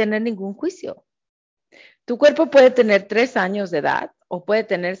 sin tener ningún juicio. Tu cuerpo puede tener 3 años de edad o puede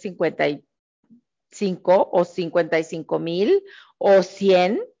tener 55 o 55,000 o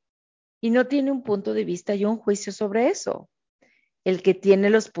 100 y no tiene un punto de vista y un juicio sobre eso. El que tiene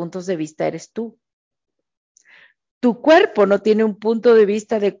los puntos de vista eres tú. Tu cuerpo no tiene un punto de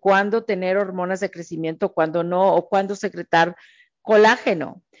vista de cuándo tener hormonas de crecimiento, cuándo no, o cuándo secretar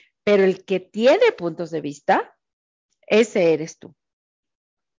colágeno. Pero el que tiene puntos de vista, ese eres tú.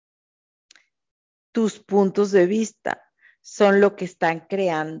 Tus puntos de vista son lo que están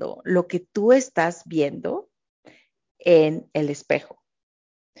creando, lo que tú estás viendo en el espejo.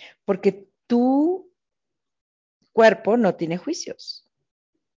 Porque tu cuerpo no tiene juicios.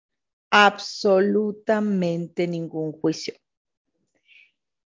 Absolutamente ningún juicio.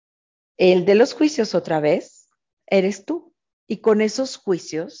 El de los juicios otra vez eres tú. Y con esos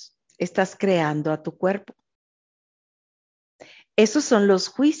juicios estás creando a tu cuerpo. Esos son los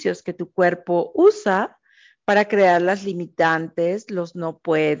juicios que tu cuerpo usa para crear las limitantes, los no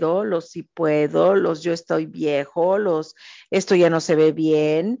puedo, los sí puedo, los yo estoy viejo, los esto ya no se ve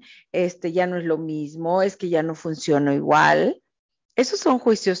bien, ya no es lo mismo, es que ya no funciona igual. Esos son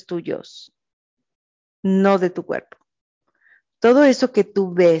juicios tuyos, no de tu cuerpo. Todo eso que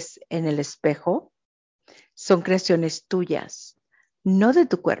tú ves en el espejo son creaciones tuyas, no de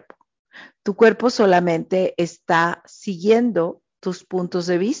tu cuerpo. Tu cuerpo solamente está siguiendo tus puntos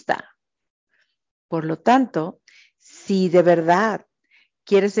de vista. Por lo tanto, si de verdad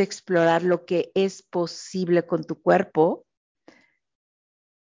quieres explorar lo que es posible con tu cuerpo,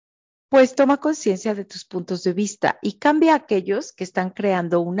 pues toma conciencia de tus puntos de vista y cambia aquellos que están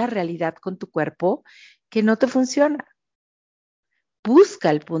creando una realidad con tu cuerpo que no te funciona.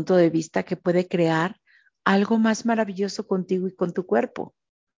 Busca el punto de vista que puede crear algo más maravilloso contigo y con tu cuerpo.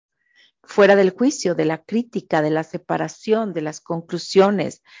 Fuera del juicio, de la crítica, de la separación, de las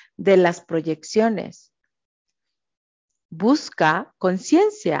conclusiones, de las proyecciones. Busca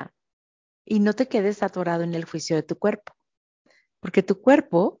conciencia y no te quedes atorado en el juicio de tu cuerpo, porque tu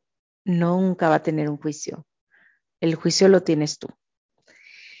cuerpo nunca va a tener un juicio. El juicio lo tienes tú.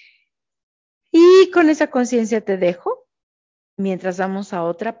 Y con esa conciencia te dejo mientras vamos a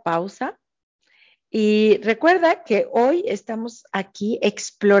otra pausa. Y recuerda que hoy estamos aquí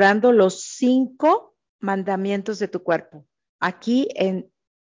explorando los 5 mandamientos de tu cuerpo. Aquí en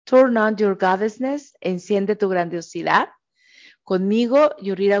Turn on Your Goddessness, enciende tu grandiosidad. Conmigo,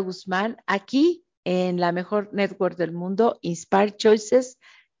 Yurira Guzmán, aquí en la mejor network del mundo, Inspired Choices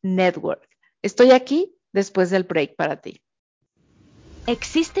Network. Estoy aquí después del break para ti.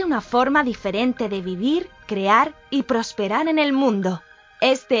 Existe una forma diferente de vivir, crear y prosperar en el mundo.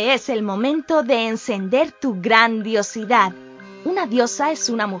 Este es el momento de encender tu grandiosidad. Una diosa es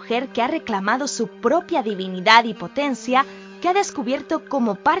una mujer que ha reclamado su propia divinidad y potencia, que ha descubierto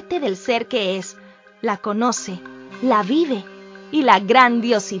como parte del ser que es, la conoce, la vive, y la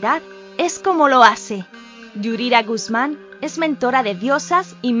grandiosidad es como lo hace. Yurira Guzmán es mentora de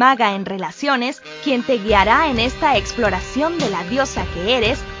diosas y maga en relaciones, quien te guiará en esta exploración de la diosa que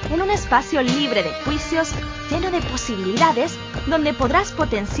eres en un espacio libre de juicios, lleno de posibilidades, donde podrás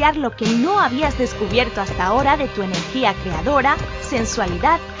potenciar lo que no habías descubierto hasta ahora de tu energía creadora,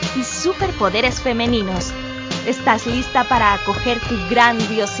 sensualidad y superpoderes femeninos. ¿Estás lista para acoger tu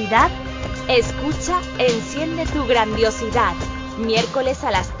grandiosidad? Escucha Enciende tu grandiosidad, miércoles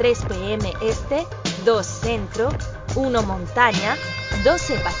a las 3 p.m. Este, 2 Centro, 1 Montaña,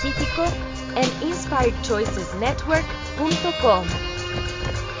 12 Pacífico, en inspiredchoicesnetwork.com.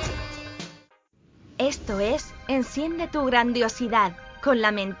 Esto es Enciende tu grandiosidad con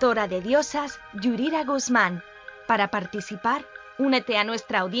la mentora de diosas Yurira Guzmán. Para participar, únete a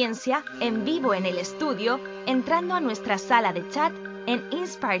nuestra audiencia en vivo en el estudio entrando a nuestra sala de chat en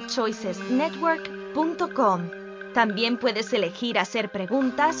inspiredchoicesnetwork.com. También puedes elegir hacer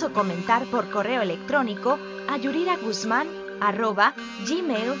preguntas o comentar por correo electrónico a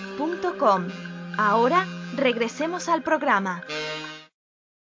yuriraguzman@gmail.com. Ahora regresemos al programa.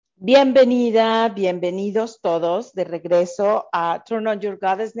 Bienvenida, bienvenidos todos de regreso a Turn on Your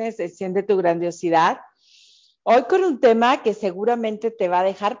Goddessness, Enciende tu grandiosidad. Hoy con un tema que seguramente te va a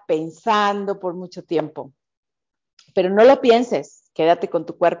dejar pensando por mucho tiempo. Pero no lo pienses, quédate con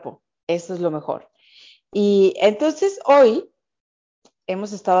tu cuerpo, eso es lo mejor. Y entonces hoy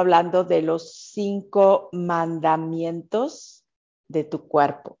hemos estado hablando de los 5 mandamientos de tu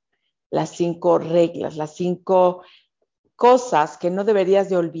cuerpo, las 5 reglas, las 5 cosas que no deberías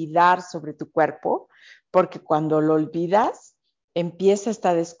de olvidar sobre tu cuerpo, porque cuando lo olvidas, empieza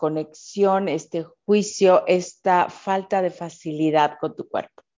esta desconexión, este juicio, esta falta de facilidad con tu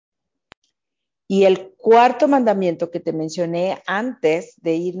cuerpo. Y el cuarto mandamiento que te mencioné antes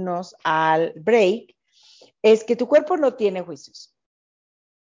de irnos al break es que tu cuerpo no tiene juicios.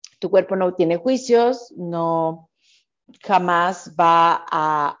 Tu cuerpo no tiene juicios, no jamás va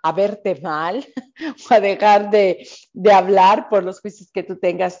a verte mal o a dejar de hablar por los juicios que tú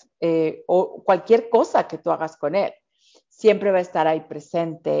tengas o cualquier cosa que tú hagas con él. Siempre va a estar ahí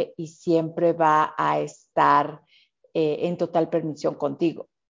presente y siempre va a estar en total permisión contigo.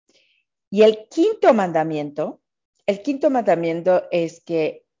 Y el quinto mandamiento es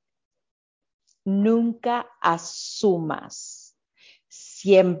que nunca asumas,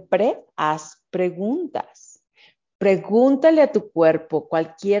 siempre haz preguntas. Pregúntale a tu cuerpo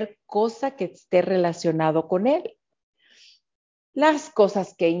cualquier cosa que esté relacionado con él. Las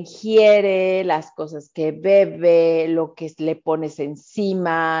cosas que ingiere, las cosas que bebe, lo que le pones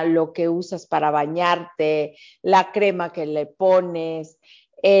encima, lo que usas para bañarte, la crema que le pones,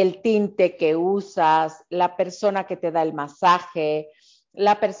 el tinte que usas, la persona que te da el masaje,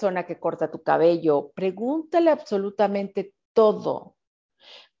 la persona que corta tu cabello. Pregúntale absolutamente todo,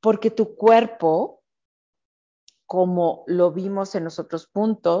 porque tu cuerpo, como lo vimos en los otros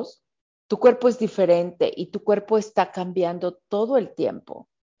puntos, tu cuerpo es diferente y tu cuerpo está cambiando todo el tiempo.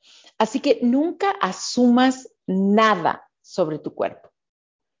 Así que nunca asumas nada sobre tu cuerpo.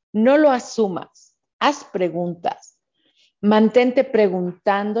 No lo asumas. Haz preguntas. Mantente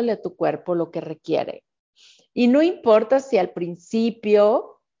preguntándole a tu cuerpo lo que requiere. Y no importa si al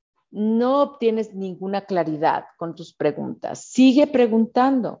principio no obtienes ninguna claridad con tus preguntas. Sigue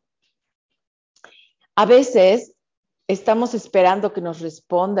preguntando. A veces estamos esperando que nos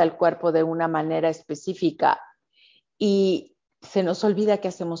responda el cuerpo de una manera específica y se nos olvida que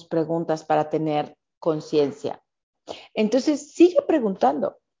hacemos preguntas para tener conciencia. Entonces, sigue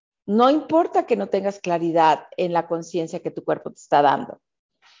preguntando. No importa que no tengas claridad en la conciencia que tu cuerpo te está dando.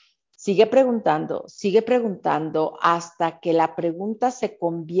 Sigue preguntando hasta que la pregunta se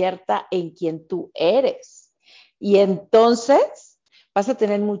convierta en quien tú eres. Y entonces vas a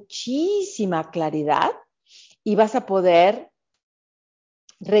tener muchísima claridad y vas a poder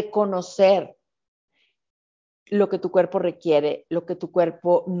reconocer lo que tu cuerpo requiere, lo que tu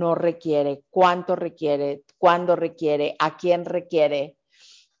cuerpo no requiere, cuánto requiere, cuándo requiere, a quién requiere.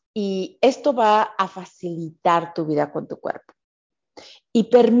 Y esto va a facilitar tu vida con tu cuerpo. Y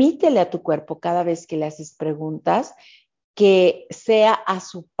permítele a tu cuerpo cada vez que le haces preguntas que sea a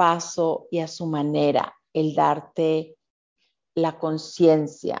su paso y a su manera el darte la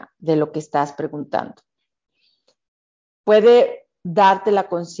conciencia de lo que estás preguntando. Puede darte la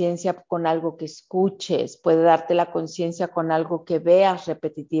conciencia con algo que escuches, puede darte la conciencia con algo que veas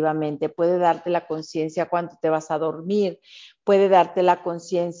repetitivamente, puede darte la conciencia cuando te vas a dormir, puede darte la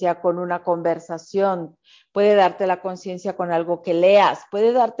conciencia con una conversación, puede darte la conciencia con algo que leas,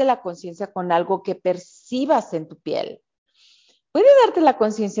 puede darte la conciencia con algo que percibas en tu piel. Puede darte la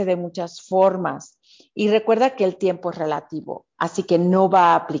conciencia de muchas formas y recuerda que el tiempo es relativo, así que no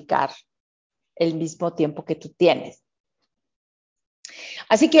va a aplicar el mismo tiempo que tú tienes.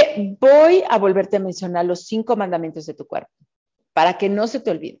 Así que voy a volverte a mencionar los 5 mandamientos de tu cuerpo para que no se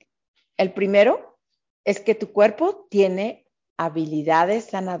te olvide. El primero es que tu cuerpo tiene habilidades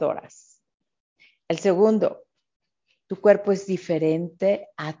sanadoras. El segundo, tu cuerpo es diferente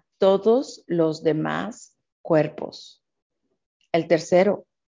a todos los demás cuerpos. El tercero,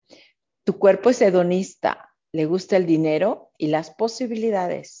 tu cuerpo es hedonista, le gusta el dinero y las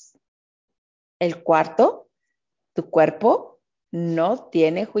posibilidades. El cuarto, tu cuerpo no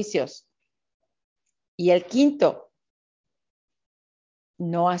tiene juicios. Y el quinto,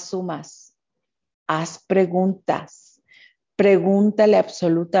 no asumas, haz preguntas, pregúntale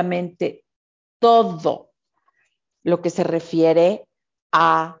absolutamente todo lo que se refiere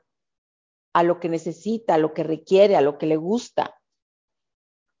a lo que necesita, a lo que requiere, a lo que le gusta.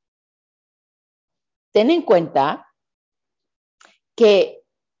 Ten en cuenta que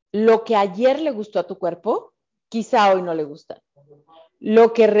lo que ayer le gustó a tu cuerpo, quizá hoy no le gusta.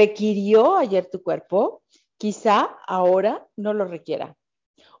 Lo que requirió ayer tu cuerpo, quizá ahora no lo requiera.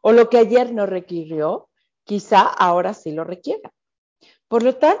 O lo que ayer no requirió, quizá ahora sí lo requiera. Por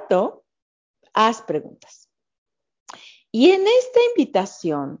lo tanto, haz preguntas. Y en esta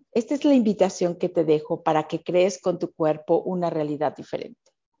invitación, esta es la invitación que te dejo para que crees con tu cuerpo una realidad diferente.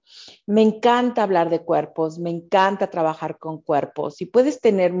 Me encanta hablar de cuerpos, me encanta trabajar con cuerpos y puedes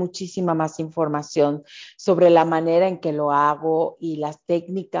tener muchísima más información sobre la manera en que lo hago y la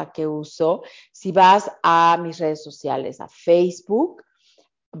técnica que uso. Si vas a mis redes sociales, a Facebook,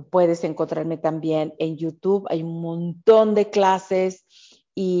 puedes encontrarme también en YouTube. Hay un montón de clases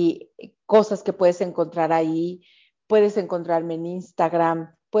y cosas que puedes encontrar ahí. Puedes encontrarme en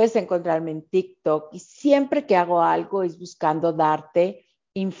Instagram, puedes encontrarme en TikTok y siempre que hago algo es buscando darte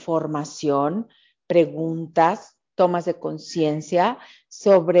información, preguntas, tomas de conciencia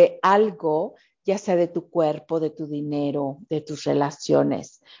sobre algo, ya sea de tu cuerpo, de tu dinero, de tus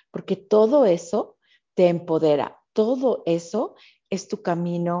relaciones, porque todo eso te empodera, todo eso es tu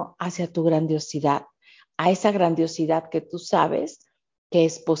camino hacia tu grandiosidad, a esa grandiosidad que tú sabes que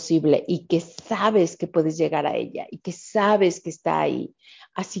es posible y que sabes que puedes llegar a ella y que sabes que está ahí.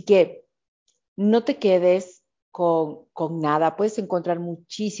 Así que no te quedes con nada, puedes encontrar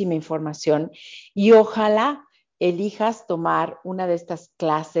muchísima información y ojalá elijas tomar una de estas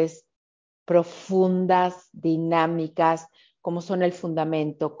clases profundas, dinámicas, como son el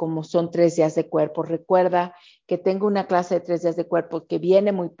fundamento, como son 3 días de cuerpo. Recuerda que tengo una clase de 3 días de cuerpo que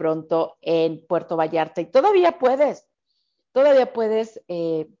viene muy pronto en Puerto Vallarta y todavía puedes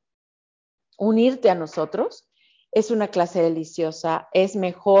unirte a nosotros. Es una clase deliciosa, es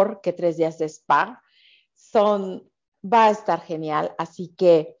mejor que 3 días de spa. Va a estar genial, así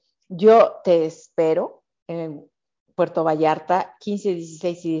que yo te espero en Puerto Vallarta, 15,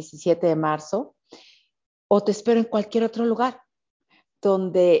 16 y 17 de marzo, o te espero en cualquier otro lugar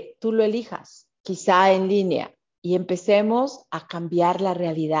donde tú lo elijas, quizá en línea, y empecemos a cambiar la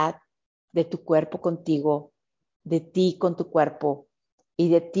realidad de tu cuerpo contigo, de ti con tu cuerpo y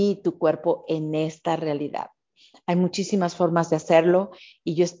de ti y tu cuerpo en esta realidad. Hay muchísimas formas de hacerlo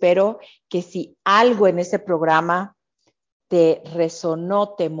y yo espero que si algo en ese programa te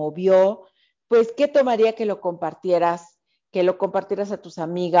resonó, te movió, pues ¿qué tomaría que lo compartieras a tus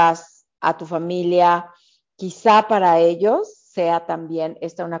amigas, a tu familia? Quizá para ellos sea también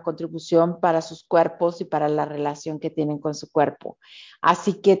esta una contribución para sus cuerpos y para la relación que tienen con su cuerpo.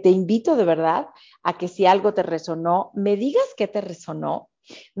 Así que te invito de verdad a que si algo te resonó, me digas qué te resonó,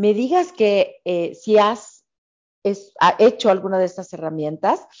 me digas que si has hecho alguna de estas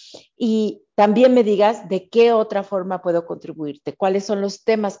herramientas y también me digas de qué otra forma puedo contribuirte, cuáles son los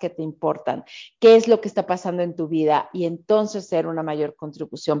temas que te importan, qué es lo que está pasando en tu vida y entonces ser una mayor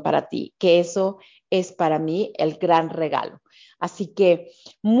contribución para ti, que eso es para mí el gran regalo. Así que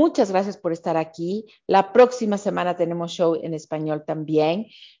muchas gracias por estar aquí. La próxima semana tenemos show en español también.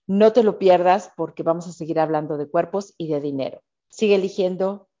 No te lo pierdas porque vamos a seguir hablando de cuerpos y de dinero. Sigue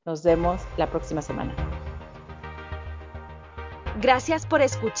eligiendo. Nos vemos la próxima semana. Gracias por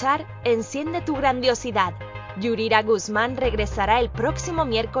escuchar Enciende tu grandiosidad. Yurira Guzmán regresará el próximo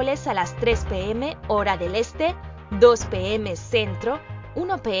miércoles a las 3 p.m. hora del este, 2 p.m. centro,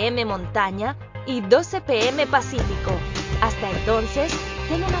 1 p.m. montaña y 12 p.m. pacífico. Hasta Hasta entonces,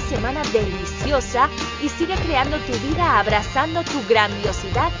 ten una semana deliciosa y sigue creando tu vida abrazando tu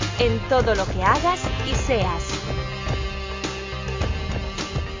grandiosidad en todo lo que hagas y seas.